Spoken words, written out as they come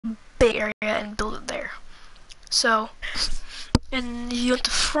big area and build it there. So, and you want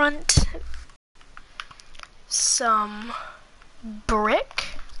the front, some brick,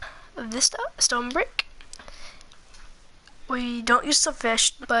 this stuff, stone brick. We don't use some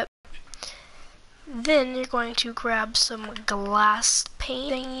fish, but then you're going to grab some glass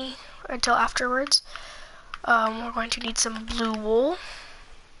paint thingy until afterwards. We're going to need some blue wool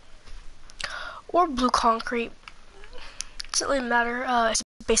or blue concrete. It doesn't really matter. It's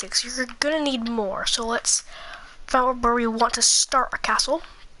basics. You're gonna need more. So let's find out where we want to start our castle.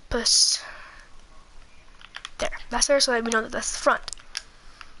 Put there. That's there, so that we know that that's the front.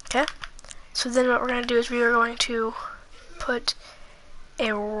 Okay. So then what we're gonna do is we are going to put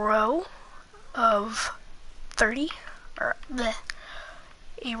a row of 30 or bleh,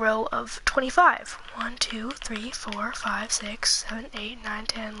 a row of 25. 1, 2, 3, 4, 5, 6, 7, 8, 9,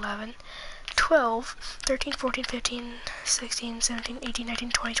 10, 11, 12, 13, 14, 15, 16, 17, 18, 19,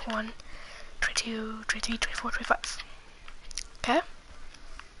 20, 21, 22, 23, 24, 25. Okay?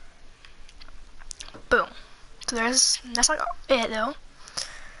 Boom. So that's not it though.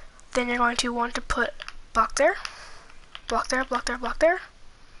 Then you're going to want to put block there, block there, block there, block there,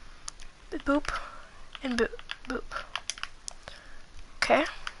 boop, and boop, boop. Okay?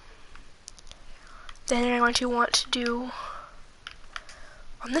 Then you're going to want to do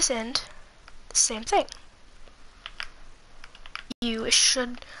on this end the same thing. It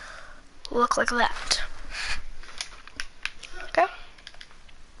should look like that. Okay?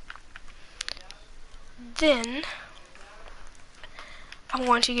 Then I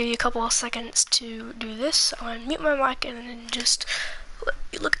want to give you a couple of seconds to do this. I'm going to mute my mic and then just let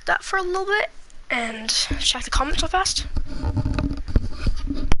you look at that for a little bit and check the comments real fast.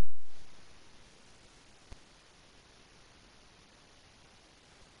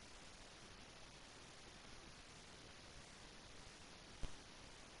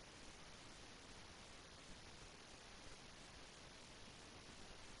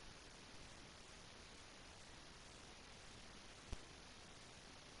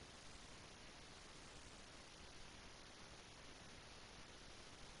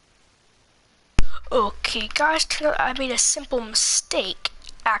 Okay guys, turned out I made a simple mistake,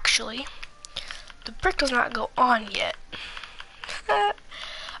 actually. The brick does not go on yet.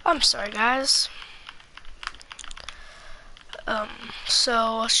 I'm sorry guys.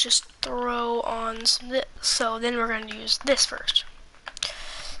 So let's just throw on some this. So then we're going to use this first.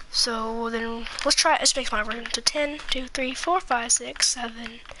 So then let's try it. Let's make my version. So 10, 2, 3, 4, 5, 6,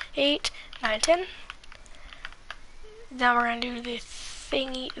 7, 8, 9, 10. Now we're going to do the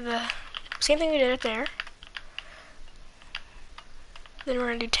thingy, the same thing we did it there. Then we're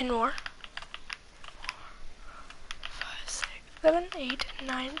going to do 10 more. 5, 6, 7, 8,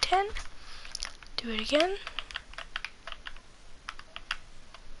 9, 10. Do it again.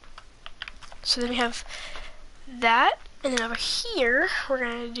 So then we have that, and then over here, we're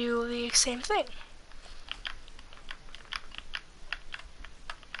going to do the same thing.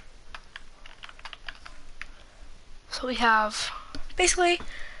 So we have basically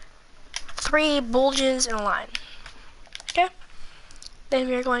 3 bulges in a line. Okay? Then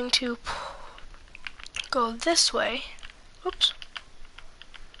we're going to go this way. Oops.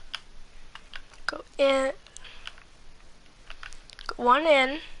 Go in. Go 1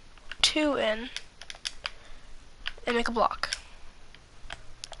 in, 2 in, and make a block.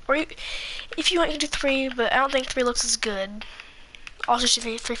 Or if you want, you can do 3, but I don't think 3 looks as good. I'll just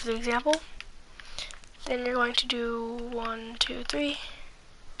do 3 for the example. Then you're going to do 1, 2, 3.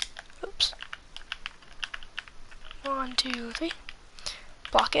 Oops. 1, 2, 3.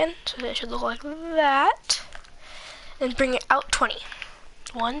 Block in, so that it should look like that. And bring it out 20.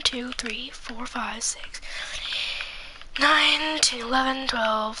 1, 2, 3, 4, 5, 6, 9, 10, 11,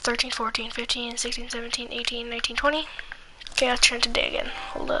 12, 13, 14, 15, 16, 17, 18, 19, 20. Okay, let's turn to day again.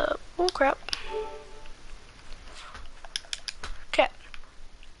 Hold up. Oh crap. Okay.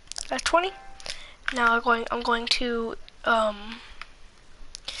 That's 20. Now I'm going to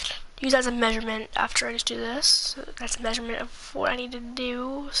use that as a measurement after I just do this. So that's a measurement of what I need to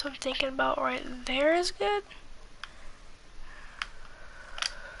do. So I'm thinking about right there is good.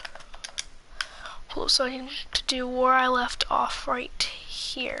 So I need to do where I left off right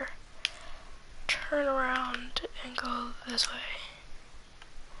here. Turn around and go this way.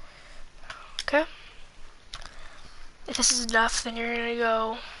 Okay? If this is enough, then you're gonna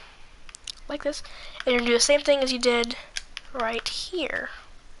go like this. And you're gonna do the same thing as you did right here.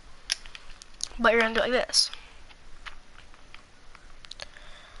 But you're gonna do it like this.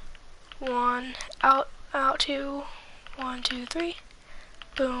 1, out, 2, 1, 2, 3,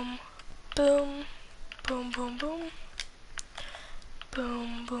 boom, boom, boom, boom, boom.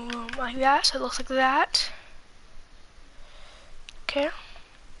 boom, boom, boom, like that. So it looks like that. Okay.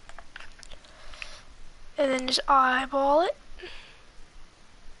 And then just eyeball it.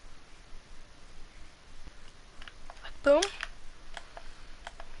 Like boom.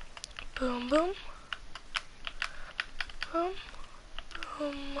 Boom, boom. Boom.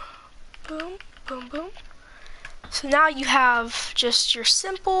 Boom. Boom. Boom, boom. So now you have just your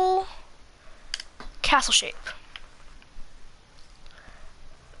simple castle shape.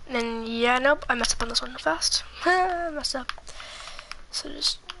 And then, yeah, nope, I messed up on this one fast. I messed up. So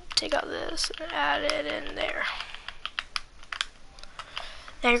just take out this and add it in there.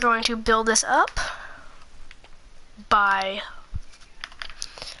 Now you're going to build this up by...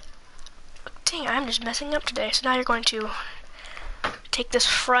 Dang, I'm just messing up today. So now you're going to take this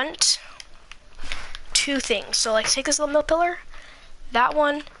front two things. So like take this little middle pillar, that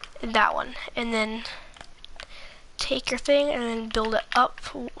one, and that one. And then take your thing and then build it up,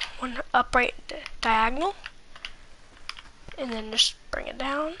 one upright diagonal. And then just bring it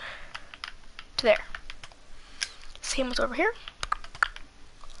down to there. Same with over here.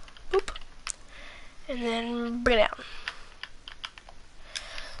 Boop. And then bring it down.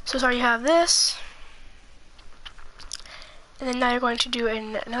 So sorry, you have this. And then now you're going to do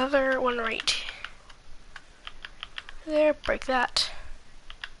another one right there. Break that.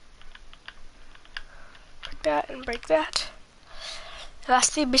 Break that and break that.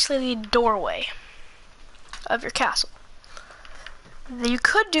 That's basically the doorway of your castle. You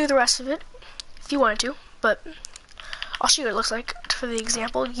could do the rest of it if you wanted to, but I'll show you what it looks like for the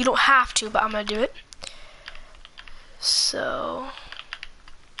example. You don't have to, but I'm going to do it. So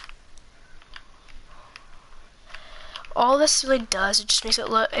all this really does, it just makes it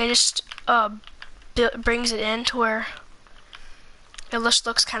look, it just brings it in to where it just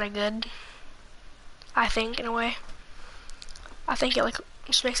looks kind of good, I think, in a way. I think it like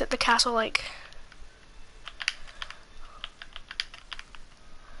just makes it the castle like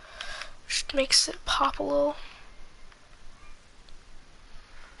just makes it pop a little.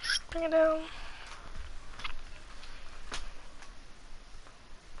 Just bring it down.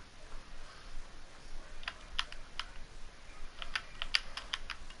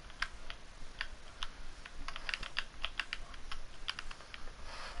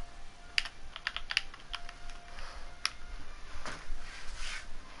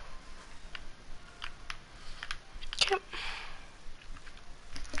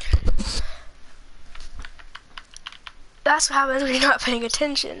 That's what happens when you're not paying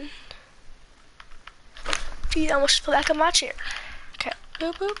attention. You almost fell back on my chair. Okay,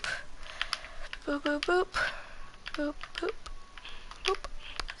 boop boop, boop boop boop, boop boop, boop.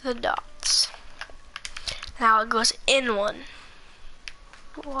 The dots. Now it goes in one,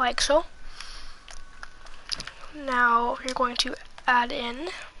 like so. Now you're going to add in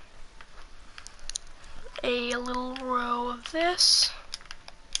a little row of this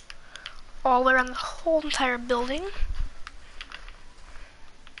all around the whole entire building.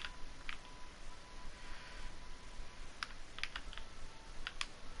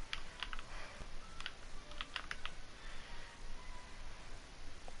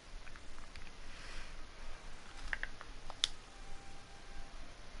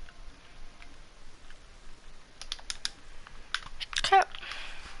 Okay.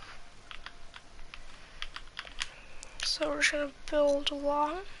 So we're just gonna build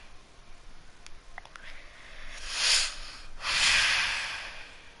along.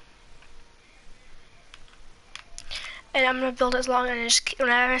 And I'm gonna build it as long, and just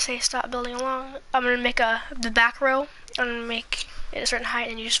whenever I say stop building along, I'm gonna make the back row. I'm gonna make it a certain height,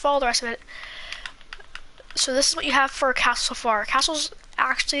 and you just follow the rest of it. So this is what you have for a castle so far. Castles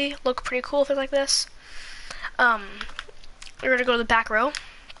actually look pretty cool, things like this. We're gonna go to the back row.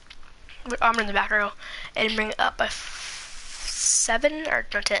 I'm in the back row and bring it up by 7 or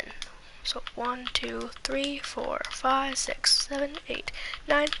no 10. So 1, 2, 3, 4, 5, 6, 7, 8,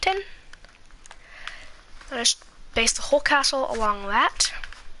 9, 10. I just base the whole castle along that.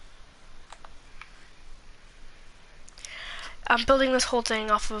 I'm building this whole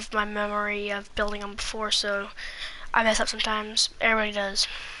thing off of my memory of building them before, so I mess up sometimes. Everybody does.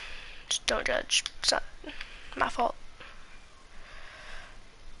 Just don't judge. It's not my fault.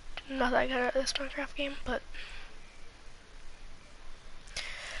 Not that I got at this Minecraft game, but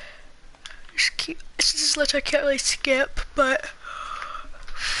it's just glitch I can't really skip, but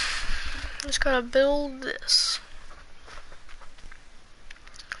I'm just gonna build this.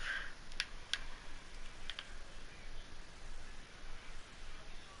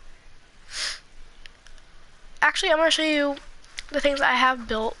 Actually, I'm gonna show you the things that I have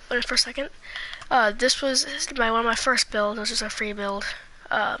built for a second. This was one of my first builds. It was just a free build.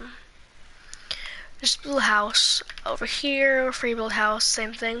 Just a little house over here, free build house,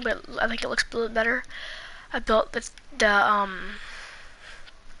 same thing, but I think it looks a little better. I built the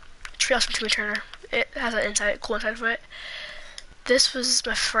treehouse from Timmy Turner. It has an cool inside for it. This was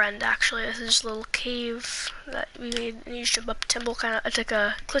my friend, actually. This is just a little cave that we made, and you jump up a temple, it's like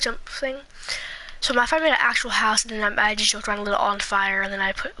a cliff jump thing. So my friend made an actual house, and then I just joked around a little on fire, and then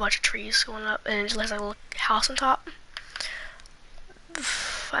I put a bunch of trees going up, and it just has like a little house on top.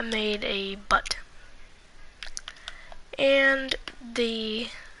 I made a butt. And the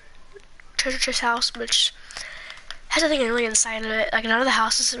treasure chest house, which has nothing really inside of it. Like, none of the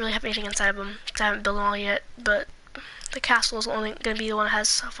houses doesn't really have anything inside of them, because I haven't built them all yet, but the castle is only going to be the one it has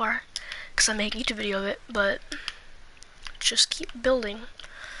so far, because I'm making a YouTube video of it, but just keep building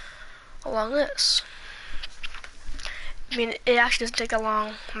along this. I mean, it actually doesn't take that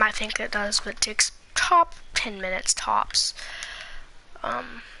long. I might think it does, but it takes top 10 minutes tops. I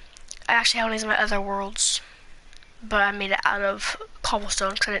actually have one of these in my other worlds, but I made it out of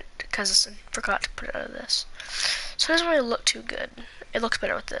cobblestone because I forgot to put it out of this. So it doesn't really look too good. It looks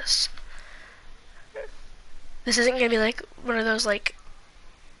better with this. This isn't gonna be like one of those like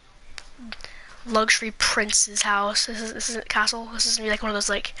luxury prince's house. This isn't a castle. This is gonna be like one of those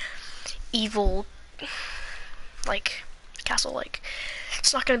like evil like castle. Like,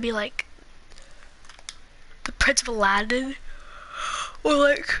 it's not gonna be like the Prince of Aladdin or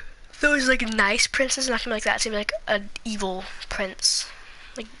like those like nice princes. It's not gonna be like that. It's gonna be like an evil prince,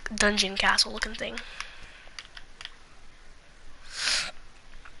 like dungeon castle looking thing.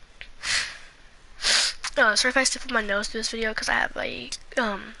 Sorry if I stiff my nose through this video because I have a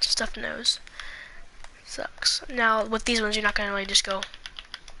stuffed nose. Sucks. Now with these ones, you're not gonna really just go.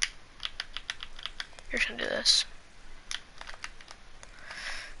 You're just gonna do this.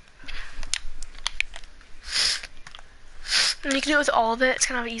 And you can do it with all of it. It's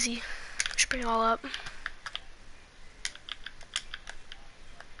kind of easy. Just bring it all up.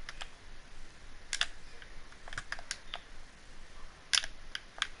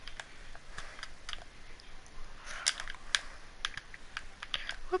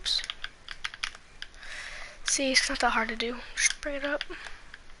 Whoops. See, it's not that hard to do. Just bring it up.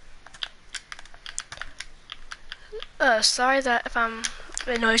 Sorry that if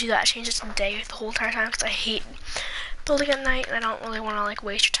it annoys you that I changed it to day the whole entire time, because I hate building at night, and I don't really want to like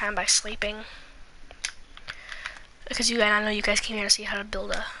waste your time by sleeping. Because I know you guys came here to see how to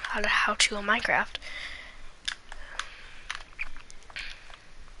build how-to on Minecraft.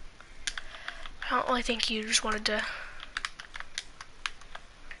 I don't really think you just wanted to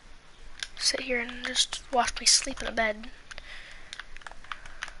sit here and just watch me sleep in a bed.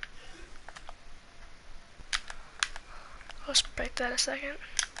 I'll just break that a second.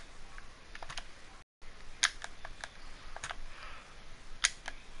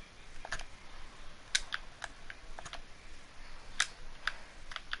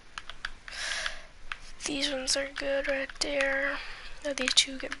 These ones are good right there. Now these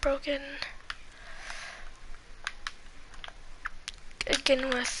two get broken. Again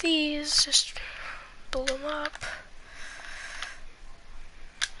with these, just build them up.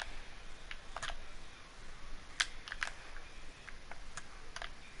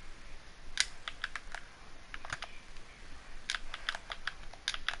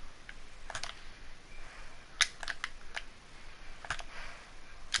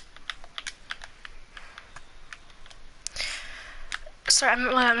 Sorry, I'm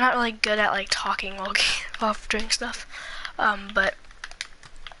not really good at like talking while doing stuff, but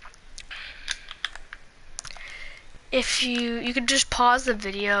if you could just pause the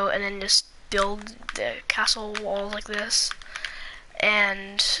video and then just build the castle wall like this,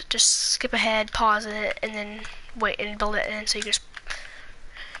 and just skip ahead, pause it, and then wait and build it in. So you just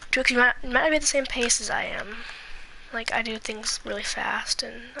do it. 'Cause you might not be at the same pace as I am. Like, I do things really fast,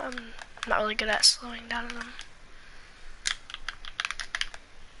 and I'm not really good at slowing down on them.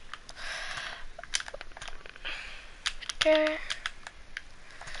 Okay.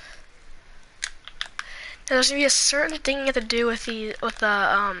 Now there's gonna be a certain thing you have to do with the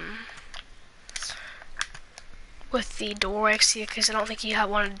doorway, because I don't think you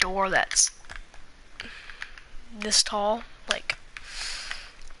want a door that's this tall, like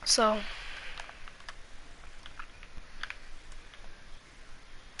so.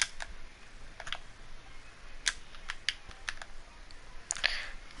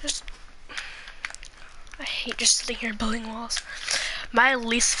 I hate just sitting here building walls. My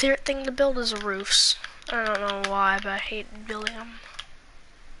least favorite thing to build is roofs. I don't know why, but I hate building them.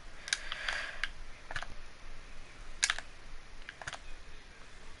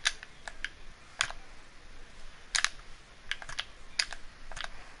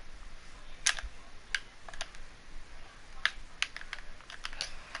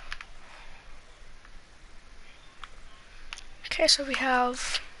 Okay, so we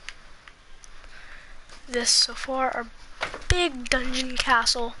have this so far, our big dungeon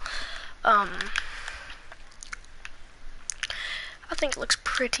castle. I think it looks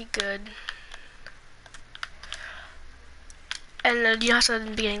pretty good. And you also in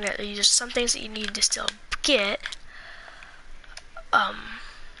the beginning that there's just some things that you need to still get.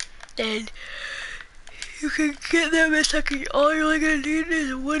 Then you can get them in a second. All you're really gonna need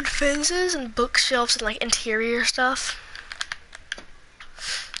is wood fences and bookshelves and like interior stuff.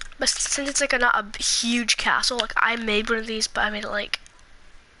 But since it's like not a huge castle, like I made one of these, but I made it like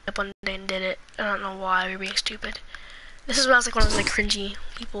up one day and did it. I don't know why we're being stupid. This is when I was like one of those like cringy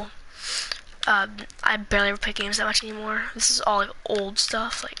people. I barely ever play games that much anymore. This is all like old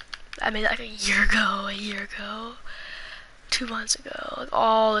stuff. Like I made it like a year ago, 2 months ago. Like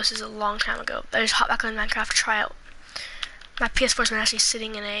all this is a long time ago. I just hopped back on Minecraft to try out. My PS4's been actually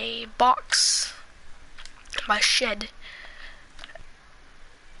sitting in a box in my shed,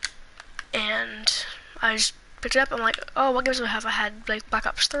 and I just picked it up. I'm like, oh, what games do I have? I had like Black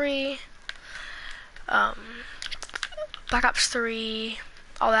Ops 3, all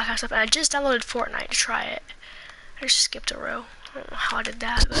that kind of stuff, and I just downloaded Fortnite to try it. I just skipped a row. I don't know how I did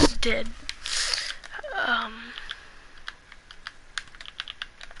that, but I did.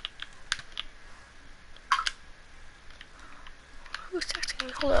 Who's texting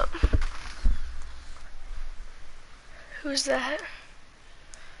me? Hold up. Who's that?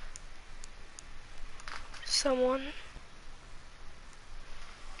 Someone.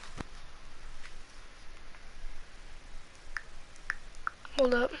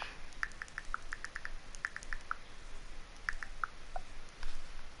 Hold up.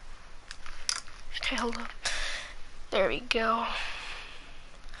 Okay, hold up. There we go.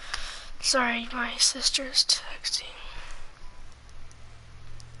 Sorry, my sister's texting.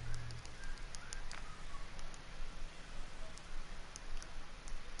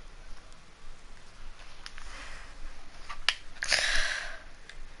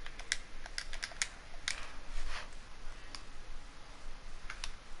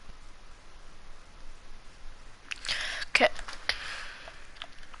 Okay.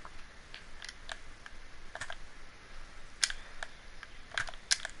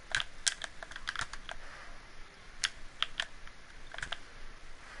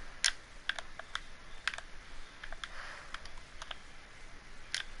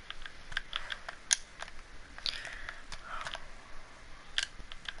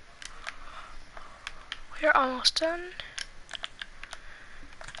 We're almost done.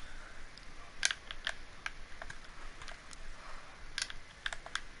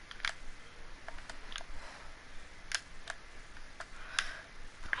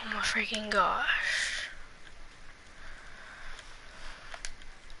 Oh my freaking gosh.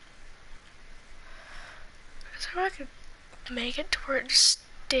 Is there a way I could make it to where it just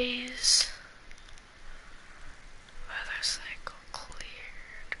stays? Weather cycle clear.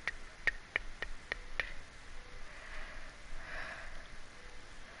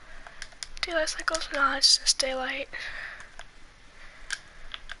 Daylight cycles? No, it's just daylight.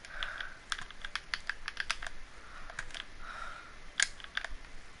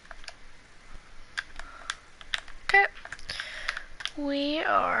 Okay. We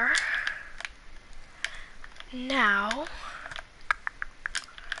are now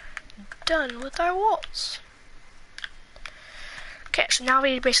done with our walls. Okay, so now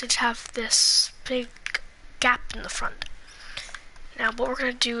we basically just have this big gap in the front. Now what we're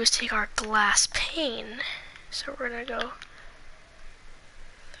going to do is take our glass pane. So we're going to go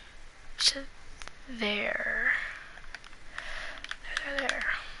to there. There.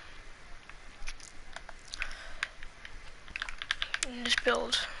 And just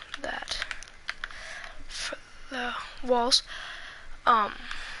build that for the walls.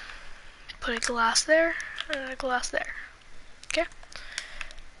 Put a glass there and a glass there. Okay.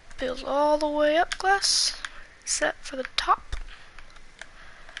 Build all the way up glass. Set for the top.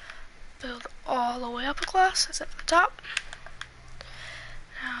 Build all the way up a glass. Set for the top.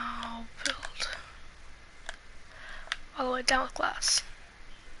 Now build all the way down with glass.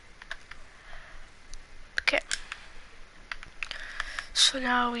 Okay. So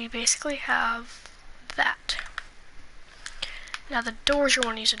now we basically have that. Now the doors you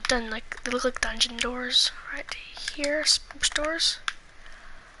want to use are done like they look like dungeon doors right here, spooks doors.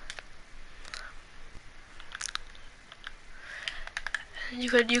 And you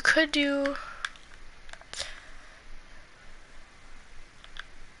could do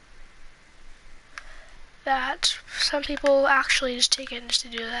that. Some people actually just take it just to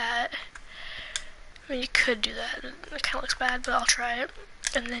do that. I mean, you could do that. It kind of looks bad, but I'll try it.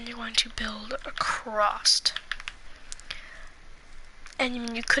 And then you're going to build across.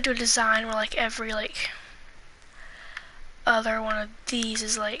 And you could do a design where like every like other one of these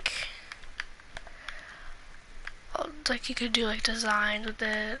is like you could do like designs with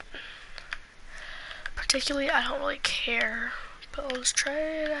it. Particularly, I don't really care, but let's try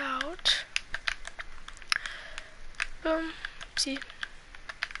it out. Boom. See,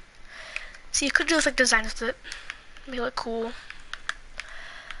 you could do like designs with it, make it look cool.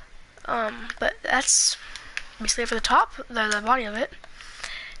 But that's basically for the top, the body of it.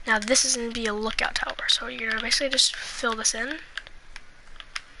 Now this is going to be a lookout tower, so you're going to basically just fill this in.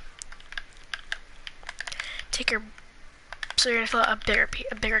 So you're going to fill out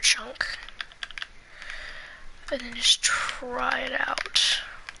a bigger chunk. And then just try it out.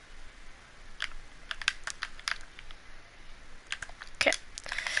 Okay,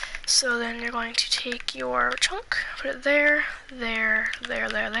 so then you're going to take your chunk, put it there, there, there,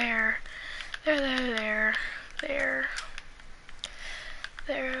 there, there, there, there, there, there, there,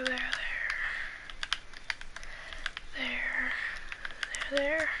 there, there, there,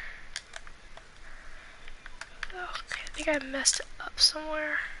 there. Okay, I think I messed it up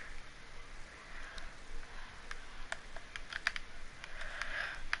somewhere.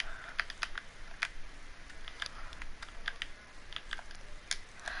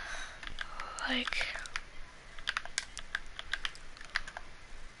 Like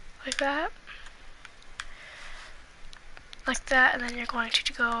that. Like that, and then you're going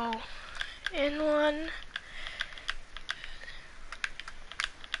to go in one.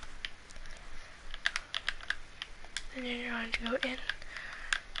 And then you're going to go in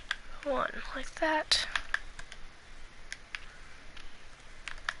one, like that.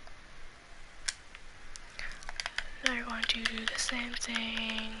 Now you're going to do the same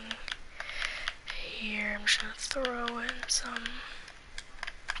thing here. I'm just going to throw in some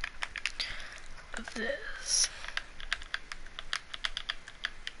of this.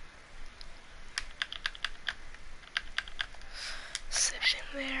 Same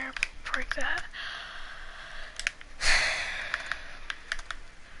thing there, break that.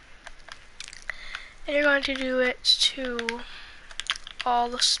 And you're going to do it to all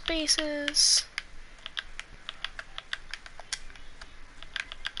the spaces.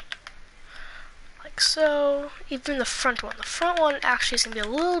 Like so. Even the front one. The front one actually is going to be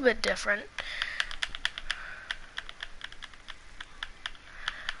a little bit different.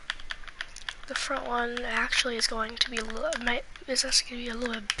 The front one actually is going to be a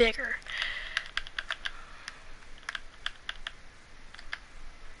little bit bigger.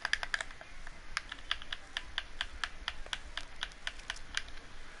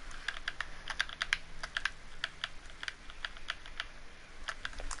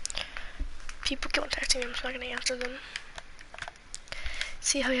 People keep on texting me, I'm just not going to answer them.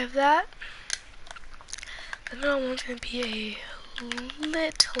 See how you have that? The middle one's going to be a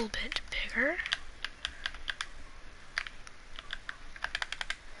little bit bigger.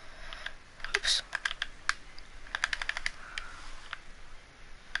 Oops.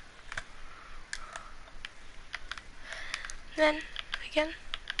 Then, again,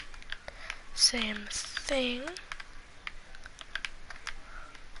 same thing.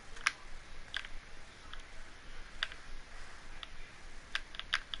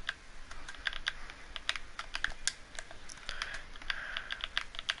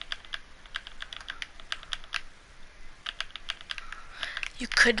 You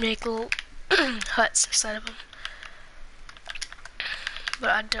could make little huts inside of them,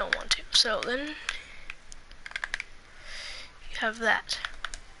 but I don't want to. So then you have that.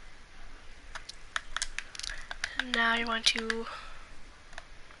 And now you're going to.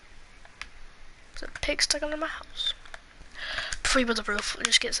 There's a pig stuck under my house. Before you build the roof,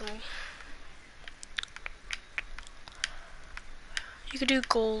 just get some. You could do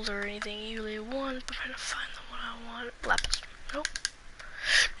gold or anything you really want, but I'm trying to find the one I want. Lapis. Nope.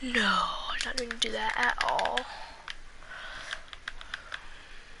 No, I'm not going to do that at all.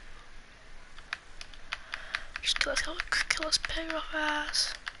 Just kill this pig real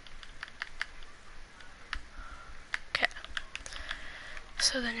fast. Okay.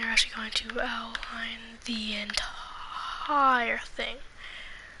 So then you're actually going to outline the entire thing.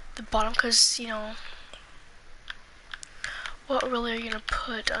 The bottom, because, you know, what really are you going to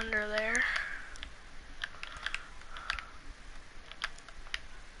put under there?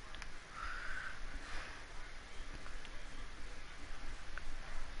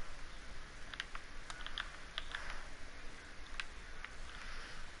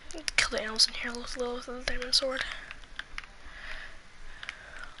 Kill the animals in here with the diamond sword.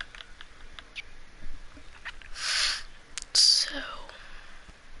 So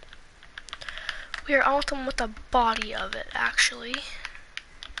we are almost done with the body of it, actually.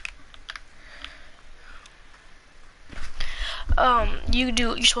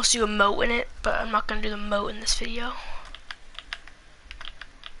 you're supposed to do a moat in it, but I'm not gonna do the moat in this video.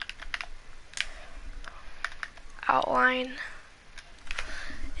 Outline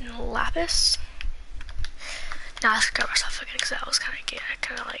in lapis. Now let's grab our stuff again because that was kind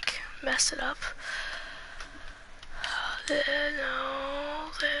of like messed it up. No,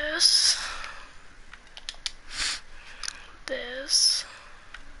 this.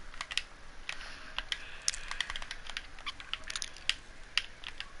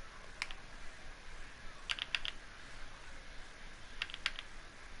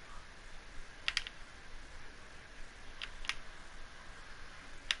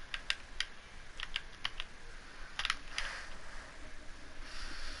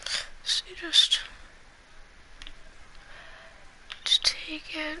 So you just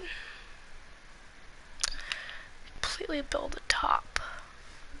take it, completely build the top.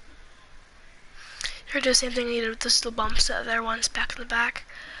 You're gonna do the same thing you did with this little bumps that there ones back in the back.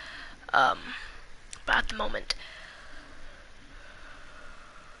 But at the moment,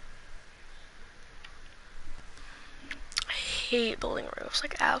 I hate building roofs.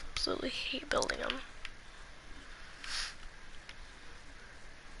 Like, absolutely hate building them.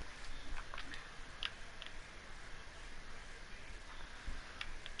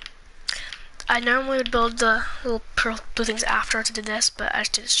 I normally would build the little blue things after I did this, but I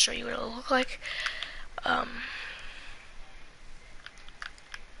just did to show you what it'll look like. Now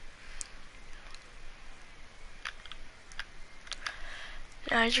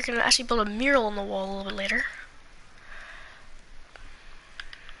you're gonna actually build a mural on the wall a little bit later.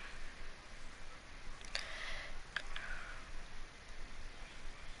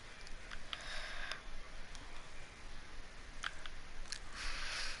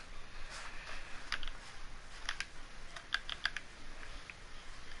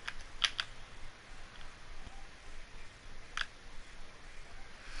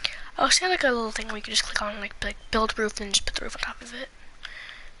 I also have like a little thing where you can just click on like build roof and just put the roof on top of it.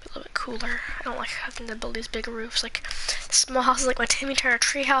 Be a little bit cooler. I don't like having to build these big roofs. Like the small houses, like my Timmy Turner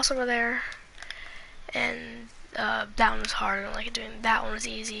tree house over there, and that one was hard. I don't like doing that one. Was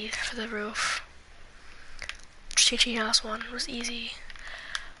easy for the roof. Tree house one was easy,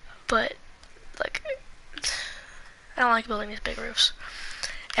 but like I don't like building these big roofs.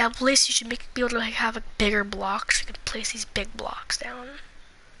 At least you should be able to like have a bigger block so you can place these big blocks down.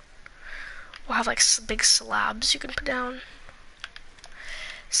 We'll have like big slabs you can put down.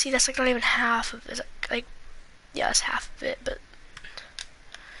 See, that's like not even half of it. Like yeah, that's half of it, but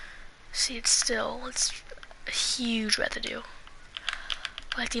see, it's a huge what to do.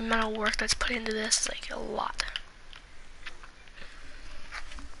 Like the amount of work that's put into this is like a lot.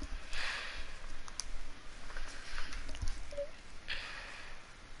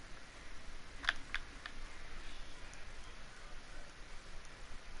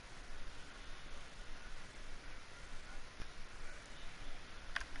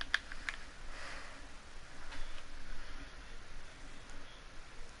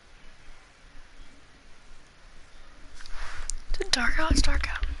 Is it dark out? It's dark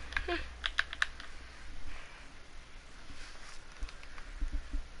out.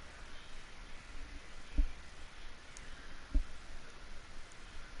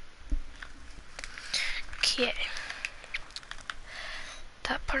 Okay.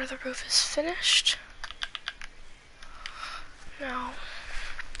 That part of the roof is finished. Now,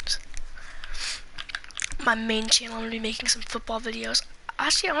 my main channel, I'm going to be making some football videos.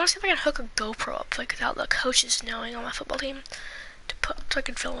 Actually, I want to see if I can hook a GoPro up, like without the coaches knowing on my football team, so I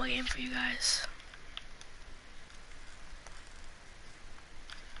can film a game for you guys.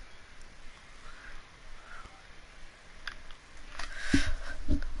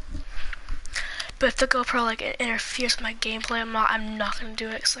 But if the GoPro like interferes with my gameplay, I'm not gonna do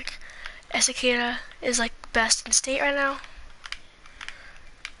it. It's like Cicada is like best in state right now.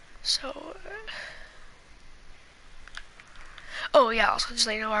 So oh yeah, also just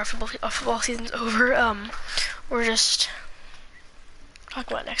let you know our football season's over. We're just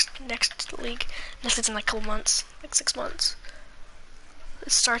talking about next league. Next is in like a couple months, like 6 months.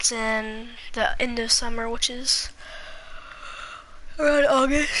 It starts in the end of summer, which is around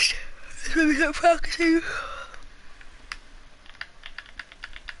August. That's when we start practicing.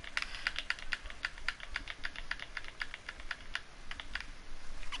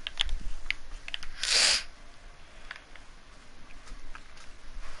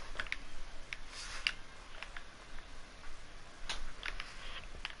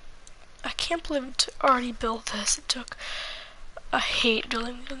 I can't believe it already built this. It took. I hate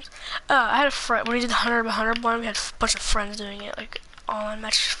doing things. I had a friend when we did the 100x100 one. We had a bunch of friends doing it, like online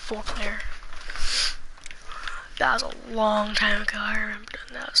match 4-player. That was a long time ago. I remember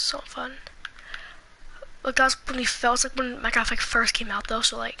doing that. It was so fun. Like, that was when we felt, it's like when Minecraft like first came out though,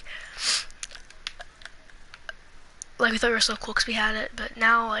 so like we thought we were so cool because we had it, but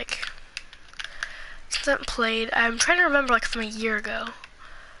now like since I haven't played, I'm trying to remember like from a year ago,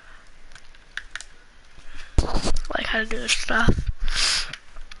 like how to do this stuff.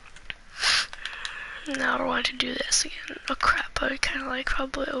 Now I want to do this again. Oh crap, I kind of like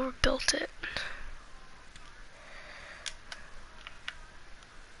probably overbuilt it.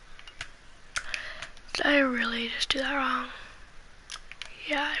 Did I really just do that wrong?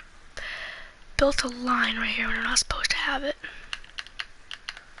 Yeah, I built a line right here when I'm not supposed to have it.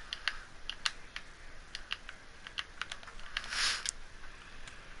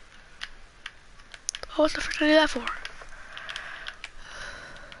 Oh, what the frick did I do that for?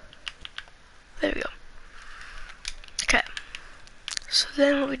 There we go. Okay. So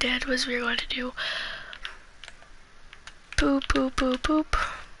then what we did was we were going to do boop, boop, boop, boop.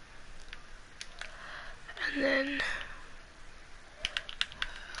 And then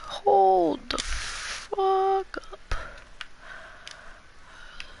hold the fuck up.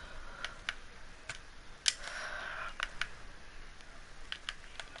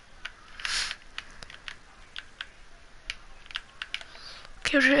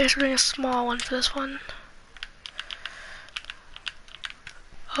 Okay, we're just doing a small one for this one.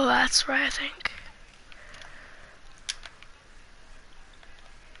 Oh, that's right, I think.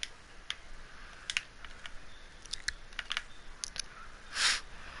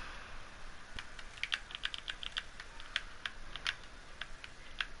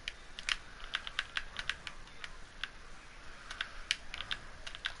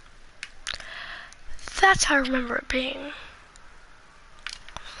 That's how I remember it being.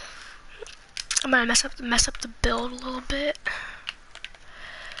 I might mess up the build a little bit,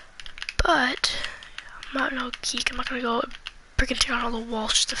 but I'm not no geek. I'm not gonna go freaking tear on all the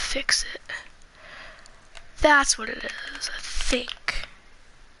walls just to fix it. That's what it is, I think.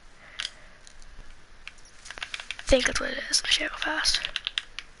 I think that's what it is. I should go fast.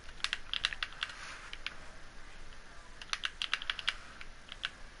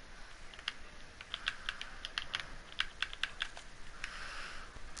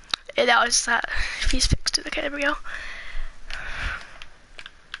 Yeah, that was that. He's fixed it. Okay, there we go.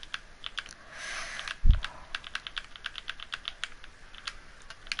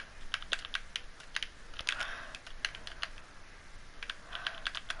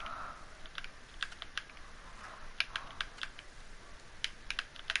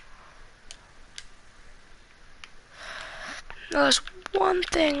 Now there's one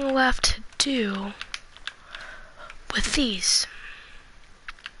thing left to do with these.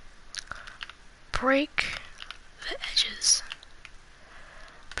 Break the edges,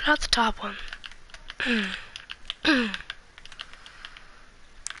 but not the top one.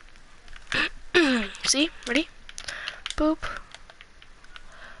 See? Ready? Boop.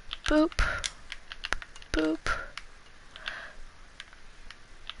 Boop. Boop.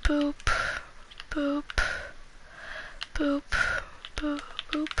 Boop. Boop. Boop. Boop.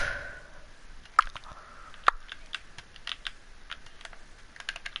 Boop.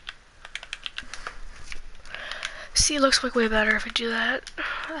 See, it looks like way better if I do that.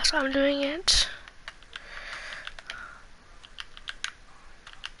 That's why I'm doing it.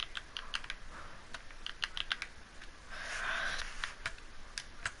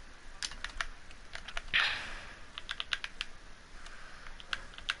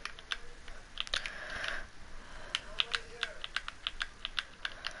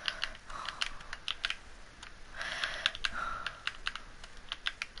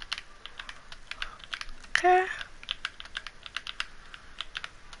 Okay.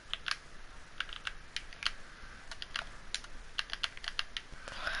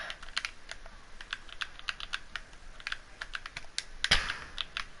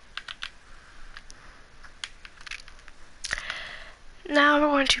 Now we're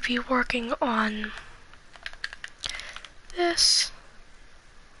going to be working on this.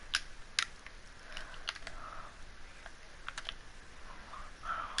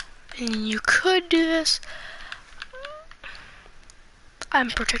 And you could do this. I'm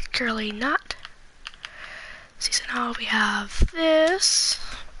particularly not. See, so now we have this.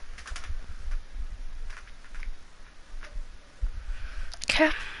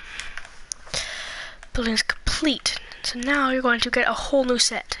 Okay. Building's complete. So now you're going to get a whole new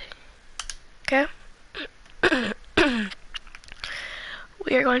set. Okay?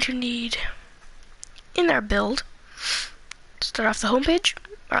 We are going to need, in our build, start off the homepage,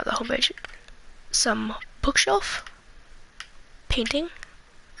 or the homepage, some bookshelf, painting,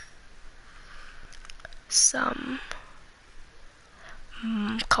 some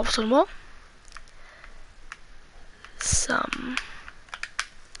cobblestone wall, some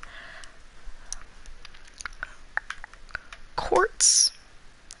quartz.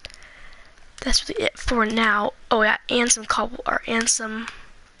 That's really it for now. Oh yeah, and some cobble, or and some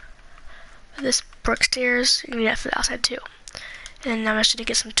this brick stairs. You need that for the outside too. And I'm just gonna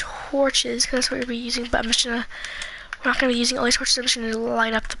get some torches because that's what we'll be using. But we're not gonna be using all these torches. I'm just gonna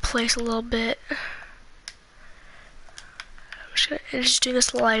light up the place a little bit. I'm just doing this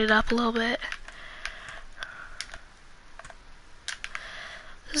to light it up a little bit.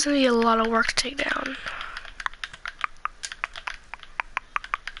 This is gonna be a lot of work to take down.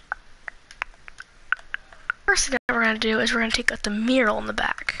 First thing that we're gonna do is we're gonna take out the mural in the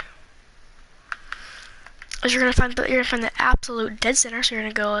back. Is you're gonna find the absolute dead center. So you're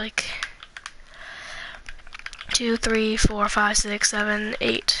gonna go like 2, 3, 4, 5, 6, 7,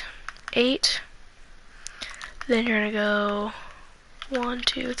 8, 8. Then you're gonna go 1,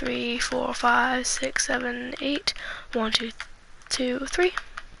 2, 3, 4, 5, 6, 7, 8. 1, 2, 2, 3.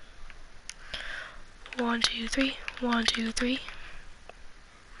 1, 2, 3. 1, 2, 3.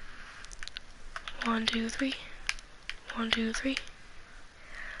 1, 2, 3. 1, 2, 3.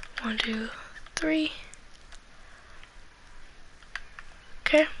 1, 2, 3.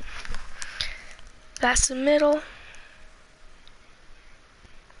 Okay. That's the middle.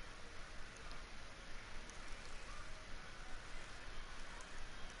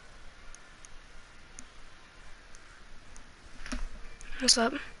 What's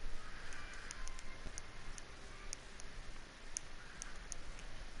up?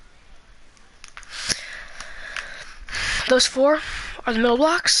 Those 4 are the middle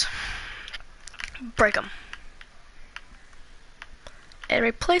blocks. Break them. And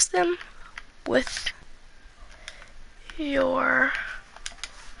replace them with your...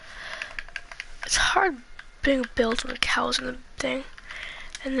 It's hard being built when the cow's in the thing.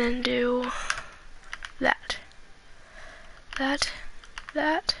 And then do that. That.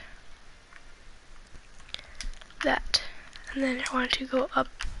 That. That. And then I want to go up.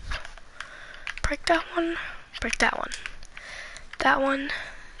 Break that one. Break that one. That one.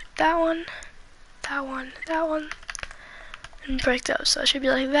 That one. That one. That one. And break those. So it should be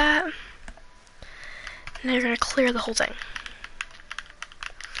like that. And then you're going to clear the whole thing.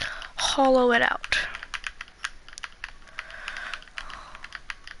 Hollow it out.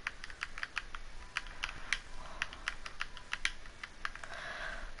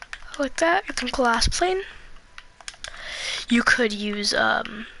 Like that. Get some glass plane. You could use,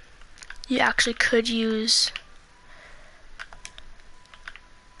 you actually could use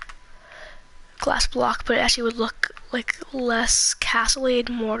glass block, but it actually would look like less castle-y,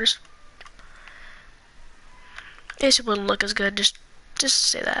 more just, it just wouldn't look as good, just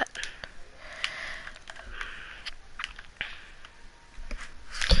say that.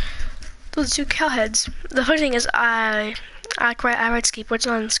 Those 2 cow heads. The funny thing is I ride skateboards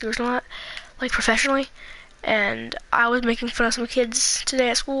on scooters a lot, like professionally, and I was making fun of some kids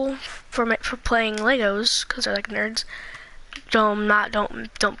today at school for playing Legos, because they're like nerds. Don't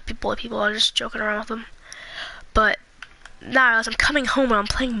bully people, I'm just joking around with them. But now I realize I'm coming home and I'm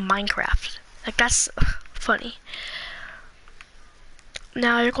playing Minecraft. Like, that's funny.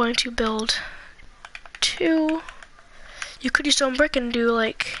 Now you're going to build 2. You could use stone brick and do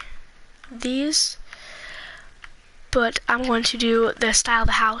like these, but I'm going to do the style of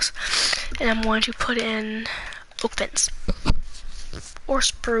the house, and I'm going to put in oak fence or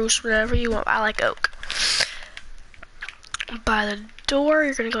spruce, whatever you want. I like oak. By the door,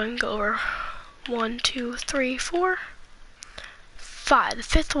 you're gonna go over 1, 2, 3, 4, 5. The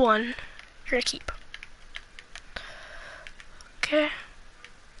 5th one you're gonna keep. Okay.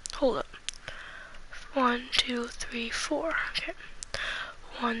 Hold up. 1, 2, 3, 4. Okay.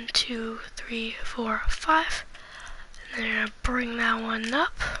 1, 2, 3, 4, 5. And then you're gonna bring that one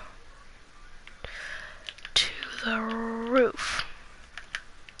up to the roof.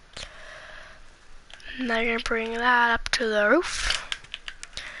 Now you're gonna bring that up to the roof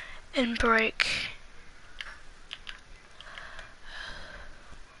and break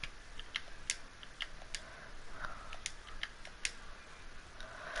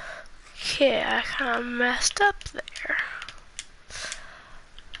okay, I kind of messed up there.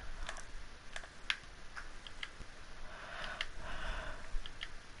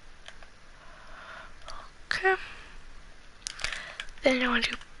 Okay. Then I want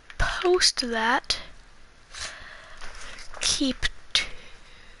to post that. Keep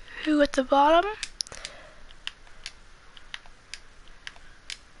 2 at the bottom.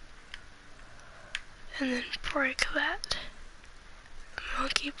 And then break that. I'll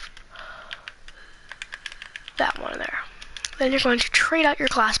keep that one there. Then you're going to trade out your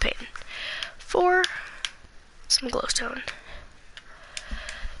glass pane for some glowstone.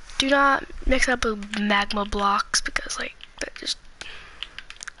 Do not mix up with magma blocks because like that just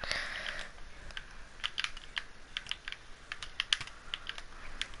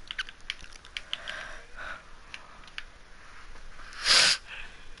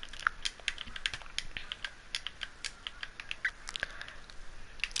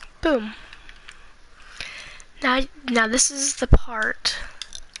boom. Now this is the part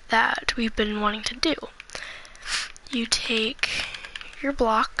that we've been wanting to do. You take your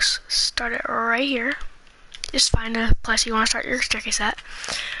blocks, start it right here. Just find a place you want to start your staircase at.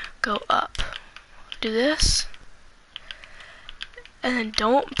 Go up. Do this. And then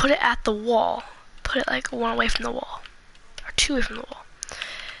don't put it at the wall. Put it like one away from the wall. Or two away from the wall.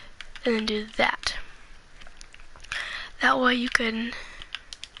 And then do that. That way you can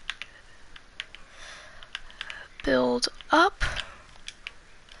build up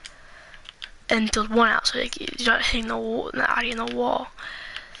and build one out so like you're not hitting the wall, not hitting the wall.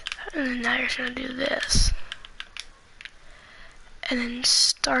 And then now you're just gonna do this, and then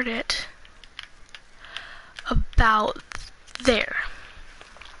start it about there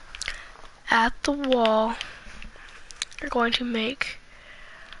at the wall. You're going to make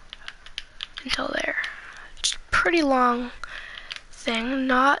until there. It's a pretty long thing,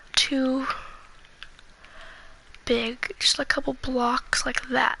 not too big, just a couple blocks like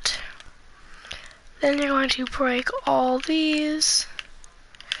that. Then you're going to break all these,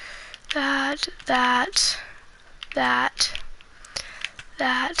 that, and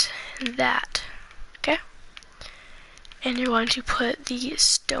that, okay? And you're going to put the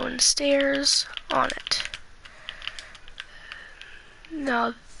stone stairs on it.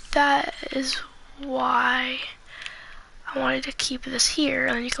 Now that is why I wanted to keep this here,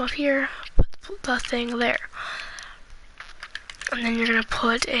 and then you come up here, put the thing there. And then you're gonna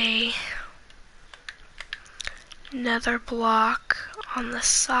put another block on the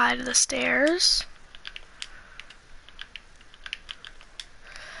side of the stairs.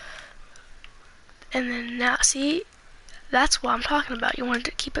 And then now, see, that's what I'm talking about. You wanted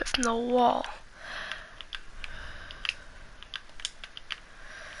to keep it from the wall.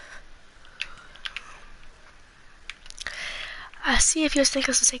 I see if you guys think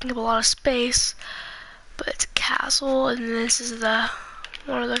this is taking up a lot of space, but it's a castle, and this is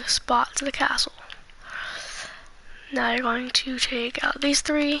one of the spots of the castle. Now you're going to take out these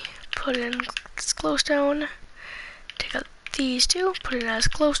three, put in this glowstone, take out these two, put it in as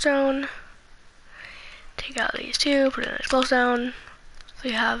glowstone, take out these two, put it in as glowstone, so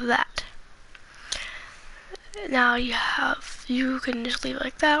you have that. Now you can just leave it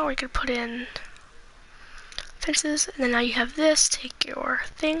like that, or you could put in fences, and then now you have this, take your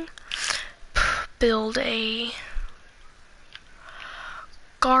thing, build a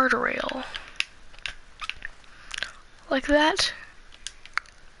guardrail like that,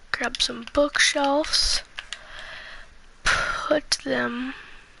 grab some bookshelves, put them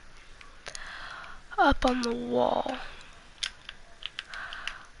up on the wall,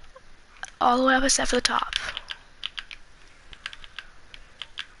 all the way up except for the top.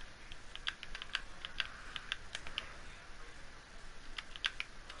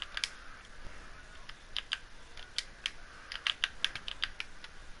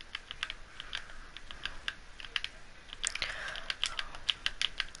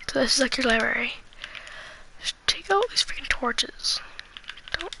 So this is like your library. Just take out these freaking torches.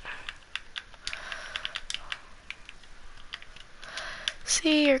 Don't.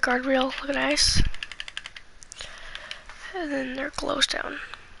 See your guardrail, look nice. And then their glowstone.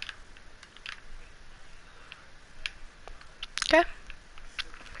 Okay.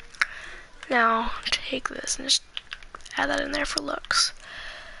 Now take this and just add that in there for looks.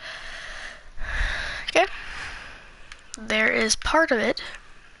 Okay. There is part of it.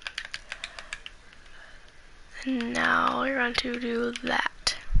 And now you're going to do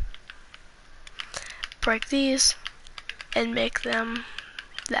that. Break these and make them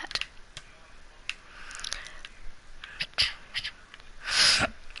that.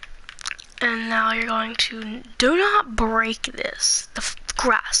 And now you're going to do not break this, the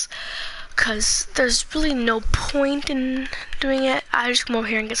grass, because there's really no point in doing it. I just come over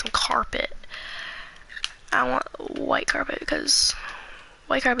here and get some carpet. I want white carpet because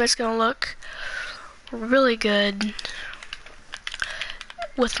white carpet's gonna look really good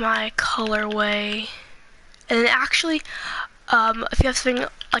with my colorway. And actually, if you have something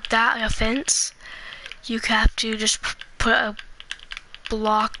like that, like a fence, you have to just put a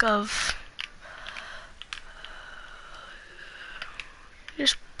block of,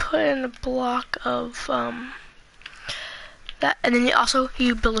 just put in a block of that, and then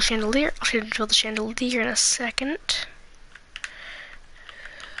you build a chandelier. I'll show you how to build the chandelier in a second.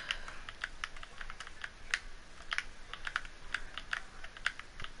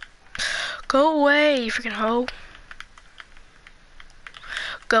 Go away, you freaking hoe.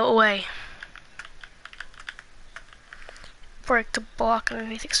 Go away. Break the block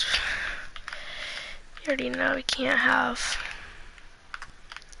underneath. You already know we can't have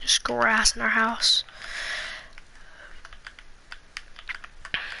just grass in our house.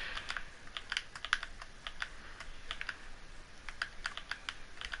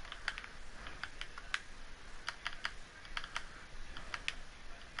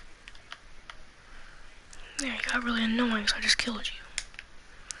 There, you got really annoying, so I just killed you.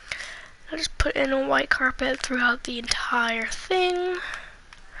 I just put in a white carpet throughout the entire thing.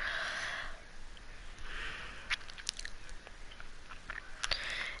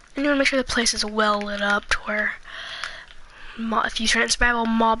 And you want to make sure the place is well lit up to where if you try and survival,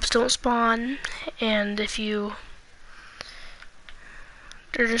 mobs don't spawn, and if they're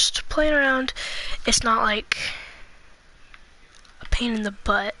just playing around, it's not like a pain in the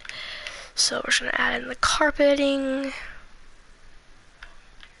butt. So we're just gonna add in the carpeting.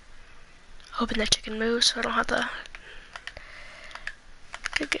 Hoping that chicken moves so I don't have to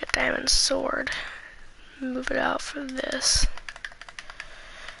get a diamond sword. Move it out for this.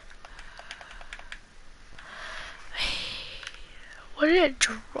 What did it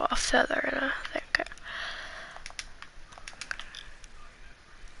draw? A feather in a thing. Okay.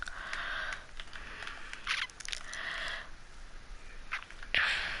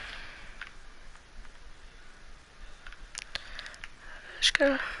 Just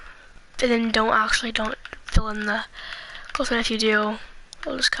gonna, and then don't fill in the close one. If you do,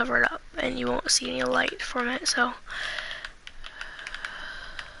 it'll just cover it up and you won't see any light from it. So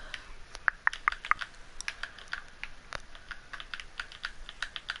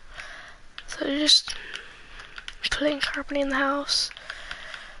just putting carpeting in the house.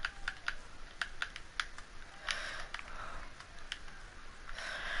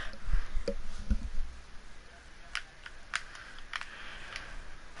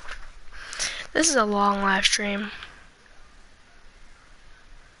 This is a long live stream.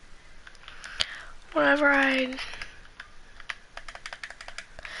 Whenever I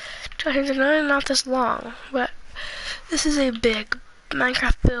try to deny, not this long, but this is a big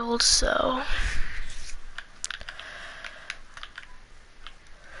Minecraft build, so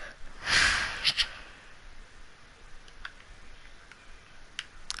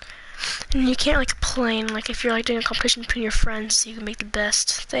and you can't like complain, like if you're like doing a competition between your friends so you can make the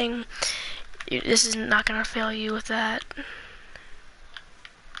best thing, this is not gonna fail you with that.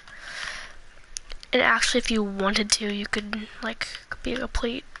 And actually, if you wanted to, you could like be a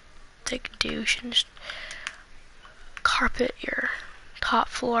complete big douche and just carpet your top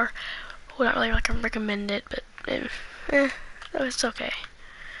floor. Would not really recommend it, but it's okay.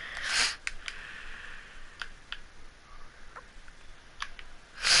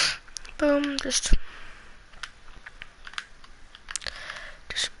 Boom, just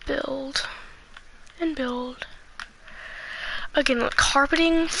build and build. Again,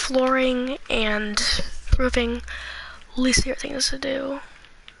 carpeting, flooring, and roofing, least favorite things to do.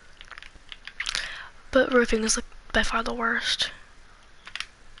 But roofing is like by far the worst.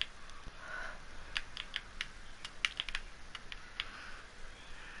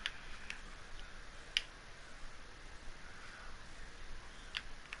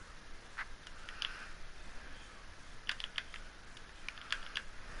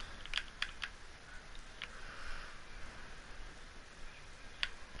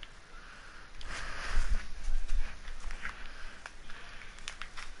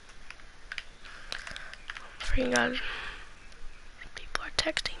 Freaking god. People are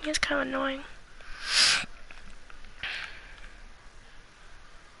texting me, it's kind of annoying.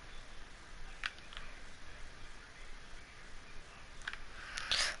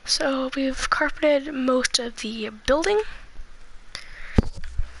 So we've carpeted most of the building.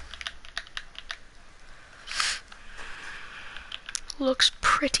 Looks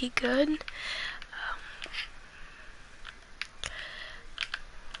pretty good.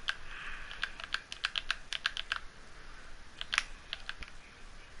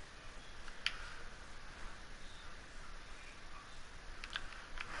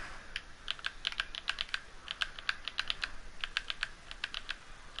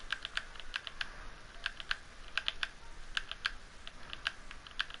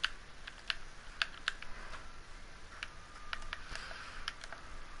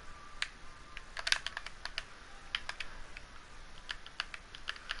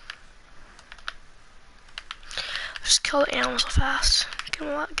 kill the animals so fast. Get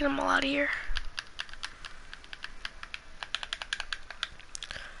them all out of here.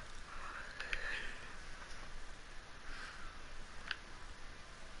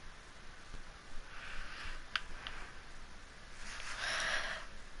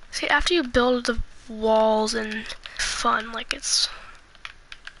 See, after you build the walls and fun, like it's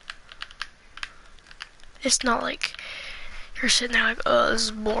not like you're sitting there like, oh, this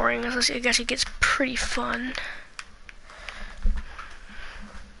is boring. It actually gets pretty fun.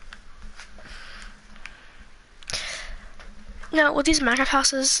 Now, with these Minecraft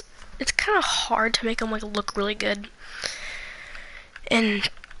houses, it's kind of hard to make them like look really good and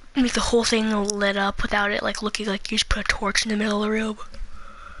make the whole thing lit up without it like looking like you just put a torch in the middle of the room.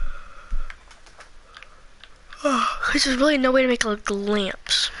 Because there's really no way to make like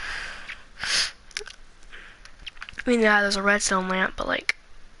lamps. I mean, yeah, there's a redstone lamp, but like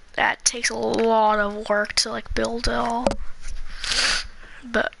that takes a lot of work to like build it all.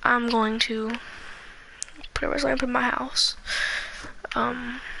 But I'm going to put a redstone lamp in my house.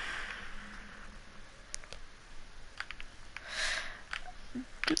 I'm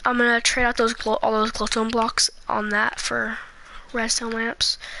gonna trade out all those glowstone blocks on that for redstone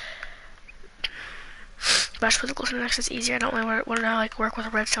lamps. But I should put the glowstone next. It's easier. I don't really want to like work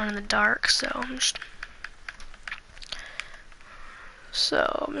with redstone in the dark, so I'm just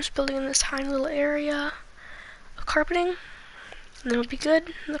building in this tiny little area of carpeting, and then it'll be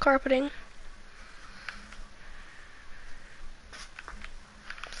good in the carpeting.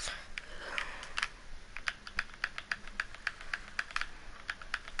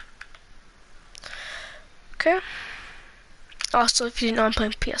 Okay. Also, if you didn't know, I'm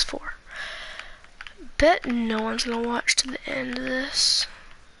playing PS4. Bet no one's gonna watch to the end of this.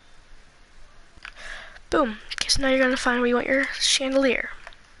 Boom. Okay, so now you're gonna find where you want your chandelier.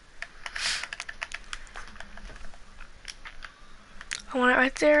 I want it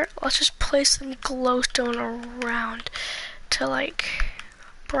right there. Let's just place some glowstone around to like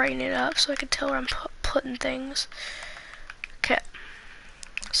brighten it up so I can tell where I'm putting things. Okay.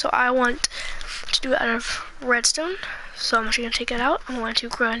 So I want to do it out of redstone. So I'm actually gonna take it out. I'm going to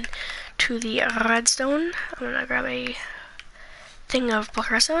run to the redstone. I'm gonna grab a thing of black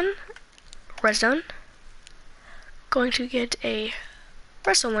redstone. Going to get a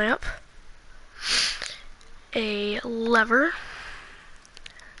redstone lamp, a lever.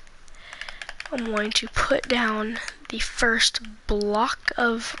 I'm going to put down the first block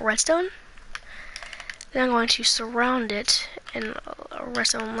of redstone. Then I'm going to surround it in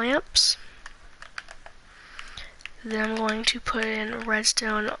redstone lamps. Then I'm going to put in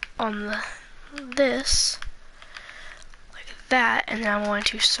redstone on this, like that, and then I'm going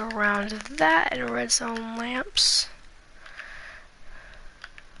to surround that in redstone lamps.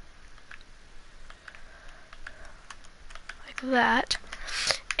 Like that.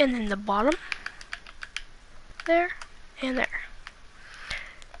 And then the bottom, there, and there.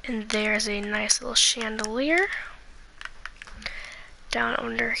 And there's a nice little chandelier. Down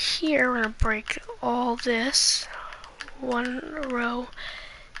under here, we're gonna break all this one row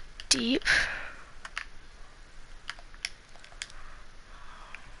deep.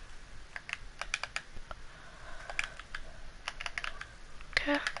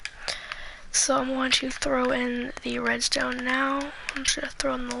 Okay. So I'm going to throw in the redstone now. I'm just gonna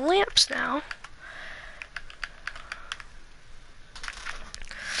throw in the lamps now.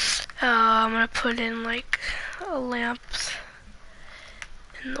 I'm gonna put in like a lamp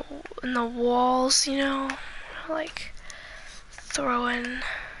in the walls, you know, like throw in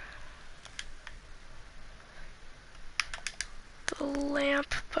the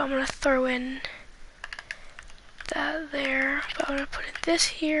lamp, but I'm gonna throw in that there, but I'm gonna put in this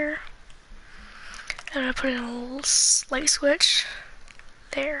here. I'm gonna put in a little light switch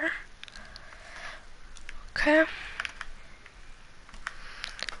there. Okay.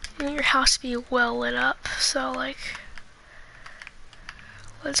 You want your house to be well lit up, so like,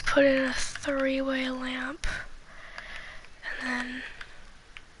 let's put in a 3-way lamp, and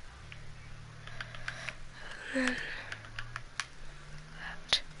then that.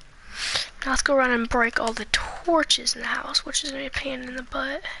 Now let's go around and break all the torches in the house, which is gonna be a pain in the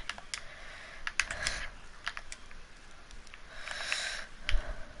butt.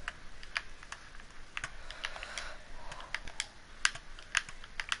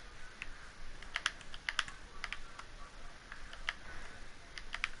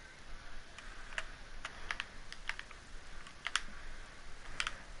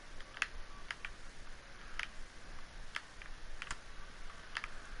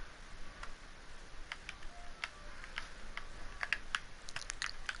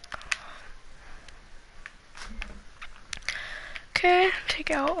 Okay,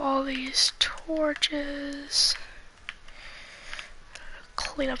 take out all these torches.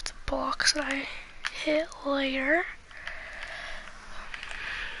 Clean up the blocks that I hit later.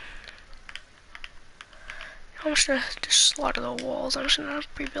 I'm just gonna just slaughter the walls. I'm just gonna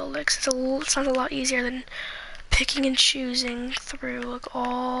rebuild it because it sounds a lot easier than picking and choosing through like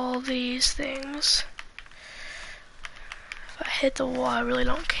all these things. If I hit the wall, I really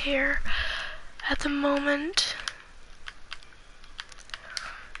don't care at the moment.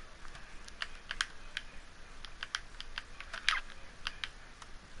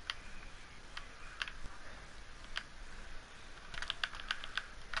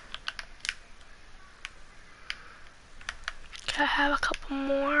 I have a couple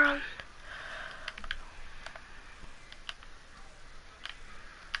more on.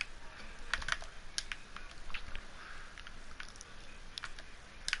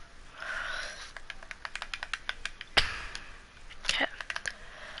 Okay.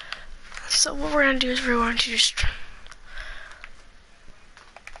 So what we're gonna do is we're going to just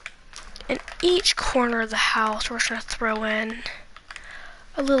in each corner of the house we're just gonna throw in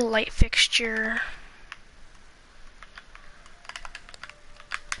a little light fixture.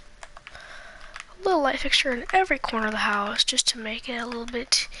 Little light fixture in every corner of the house just to make it a little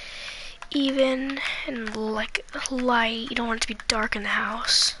bit even and like light. You don't want it to be dark in the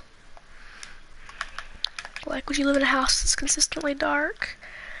house. Like, would you live in a house that's consistently dark?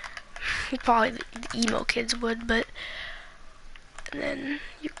 Probably the emo kids would, but and then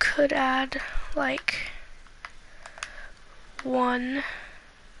you could add like one.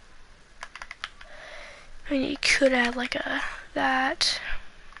 I mean, you could add like a that,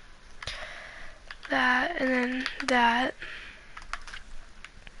 and then that.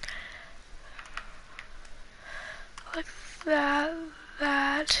 Like that.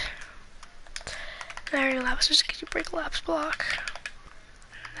 There you lapis, just get you break lapis block.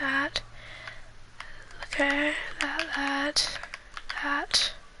 That. Okay, that.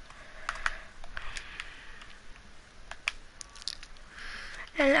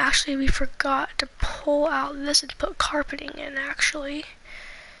 And actually we forgot to pull out this and put carpeting in actually.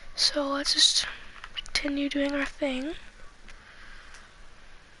 So let's just continue doing our thing.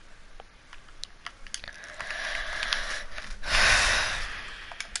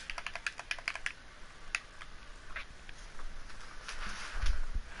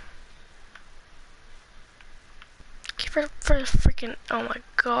 For freaking, oh my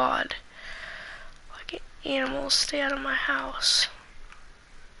god. Why can't animals stay out of my house?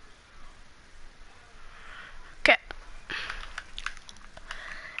 Okay.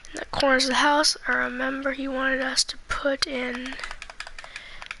 In the corners of the house, I remember he wanted us to put in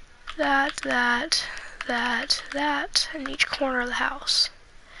that in each corner of the house.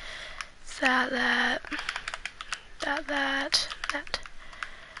 That.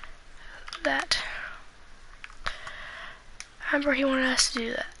 I remember he wanted us to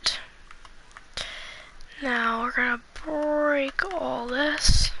do that. Now we're gonna break all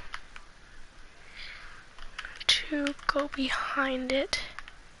this to go behind it,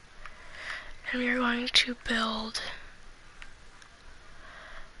 and we're going to build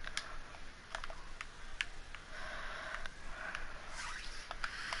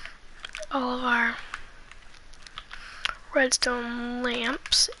all of our redstone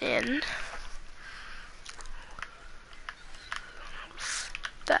lamps in.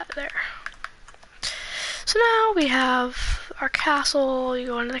 That there. So now we have our castle. You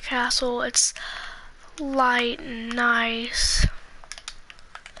go into the castle. It's light and nice.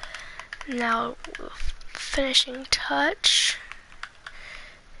 Now, finishing touch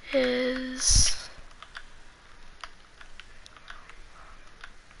is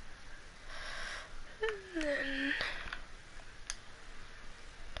then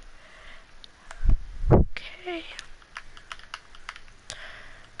okay.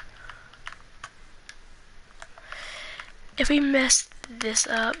 If we mess this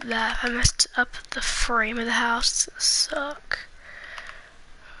up, if I messed up the frame of the house, it's gonna suck.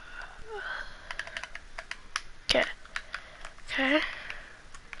 Okay.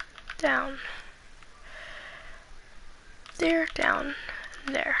 Down. There, down,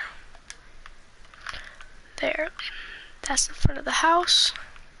 there. There. That's the front of the house.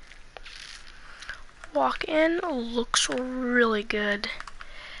 Walk in, looks really good.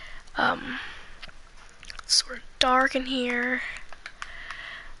 It's sort of dark in here.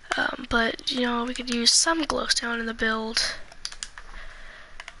 But, you know, we could use some glowstone in the build.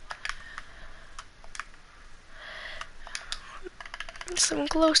 Some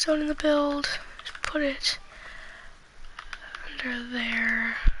glowstone in the build. Just put it under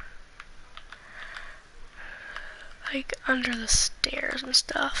there. like under the stairs and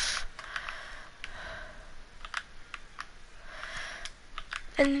stuff.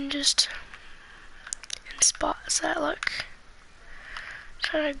 And then just in spots that look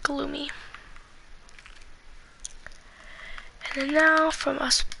kind of gloomy. And then now, from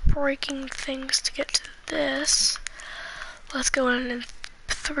us breaking things to get to this, let's go in and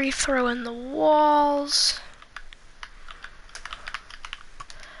throw in the walls.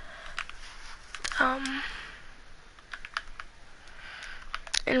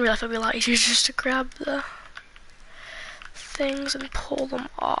 In real life, it'd be a lot easier just to grab the things and pull them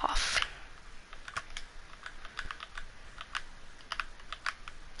off.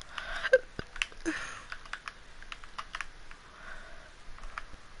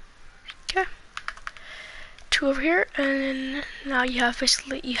 Okay. 2 over here, and then now you have a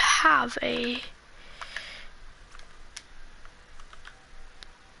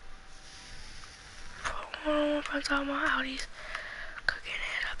friends on my Audis cooking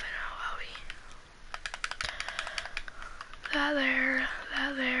it up in a Audi. That there,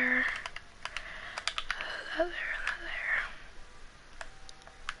 that there, that there, and that there.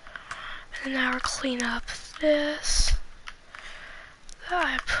 And now we're clean up this that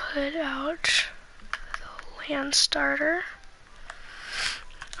I put out the land starter.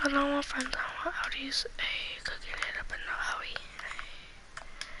 I don't want friends on my Audis cooking it up in a Audi.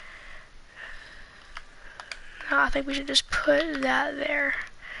 I think we should just put that there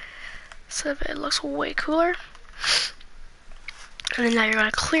so that it looks way cooler. And then now you're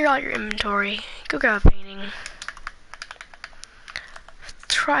going to clear out your inventory, go grab a painting,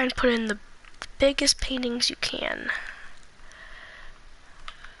 try and put in the biggest paintings you can.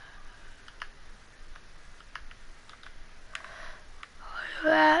 Like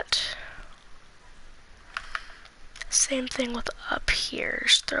that. Same thing with up here,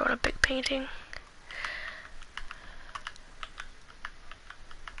 just throw in a big painting.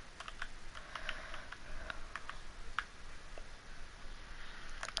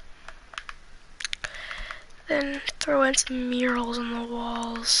 Then throw in some murals on the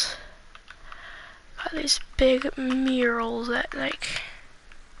walls. Got these big murals that like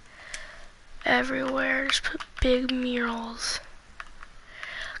everywhere. Just put big murals.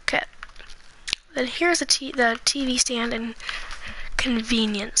 Okay. Then here's the TV stand and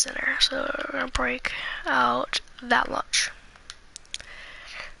convenience center. So we're gonna break out that much.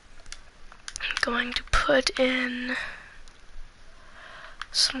 I'm going to put in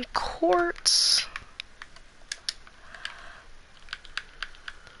some quartz.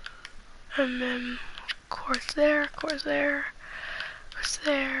 And then quartz there, quartz there, quartz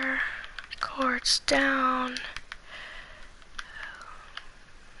there, quartz down.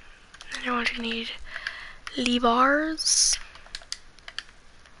 Then you're going to need levers.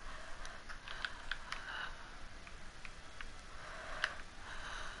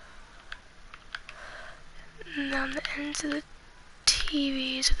 And on the ends of the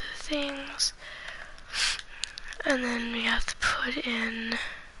TVs are the things. And then we have to put in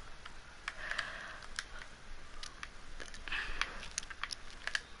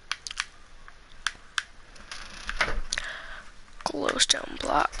glowstone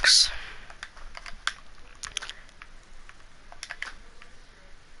blocks.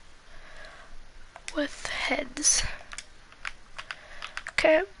 With heads.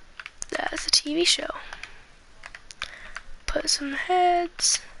 Okay, that's a TV show. Put some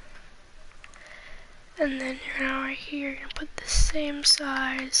heads. And then you're gonna right here, you're gonna put the same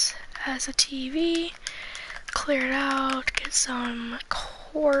size as a TV. Clear it out, get some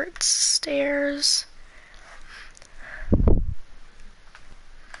quartz stairs.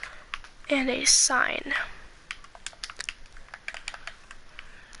 And a sign.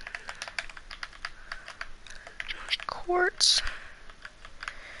 Quartz.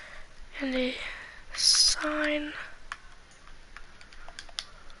 And a sign.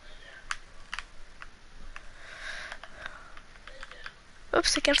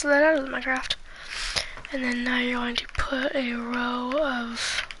 Oops, I canceled that out of Minecraft. And then now you're going to put a row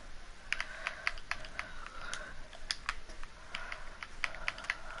of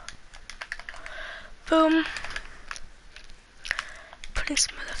boom. Putting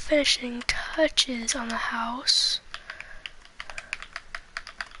some of the finishing touches on the house.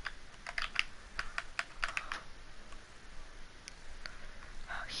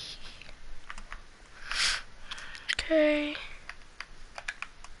 Okay.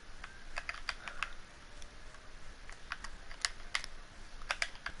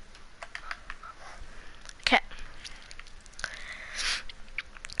 Okay.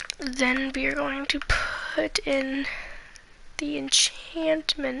 Then we are going to put in the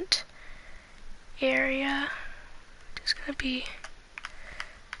enchantment area. gonna be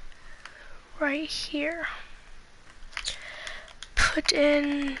right here. Put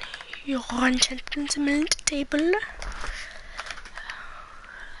in your enchantment table,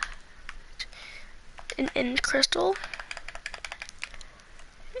 an end crystal,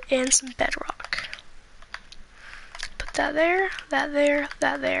 and some bedrock. Put that there, that there,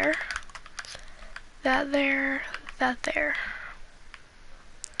 that there, that there, that there.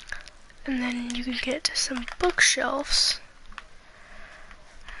 And then you can get some bookshelves.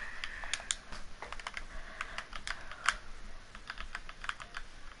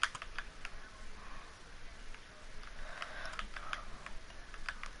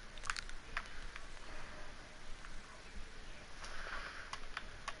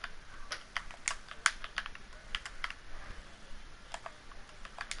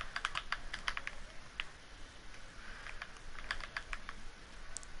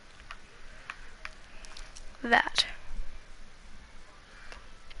 That.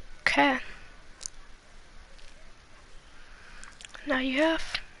 Okay. Now you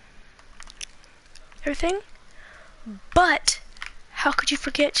have everything, but how could you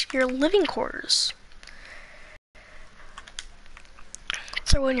forget your living quarters?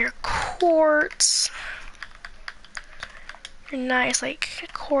 Throw in your quartz, your nice like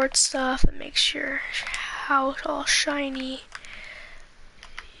quartz stuff that makes your house all shiny.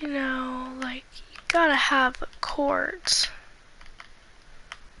 You know, like you gotta have quartz.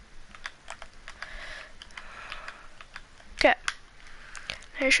 Okay.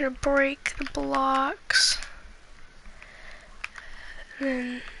 Now you're gonna break the blocks. And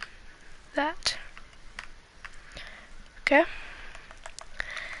then that. Okay.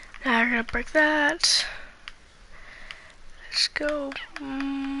 Now you're gonna break that. Let's go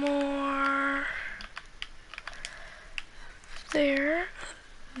more. There.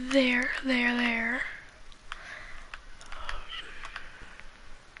 There, there, there.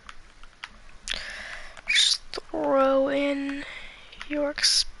 Just throw in your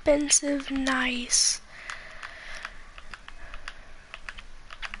expensive nice.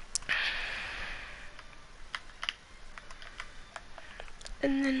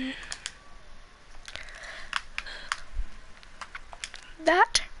 And then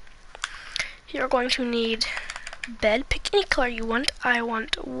that. You're going to need bed. Pick any color you want. I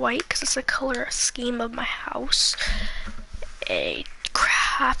want white because it's the color scheme of my house. A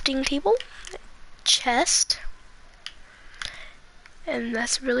crafting table, chest, and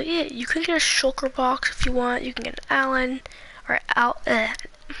that's really it. You can get a shulker box if you want. You can get an Allen or an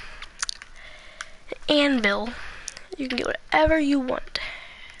anvil. You can get whatever you want,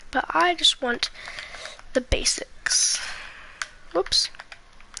 but I just want the basics. Whoops.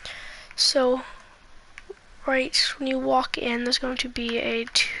 So right when you walk in, there's going to be a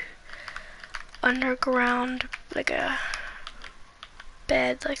underground, like a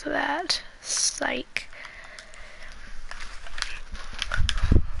bed like that. Psych.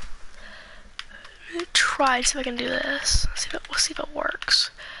 Let me try, see if I can do this. We'll see if it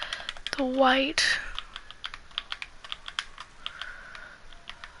works. The white.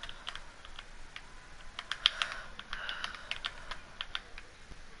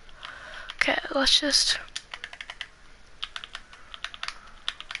 Okay, let's just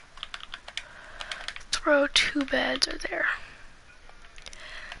throw 2 beds right there.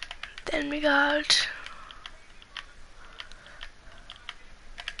 Then we got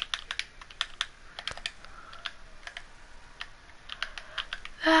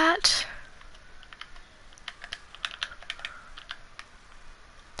that,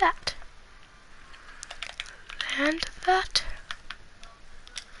 that, and that,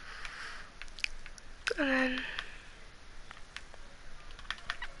 and then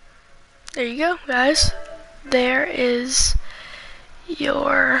there you go, guys. There is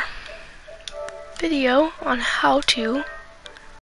your video on how to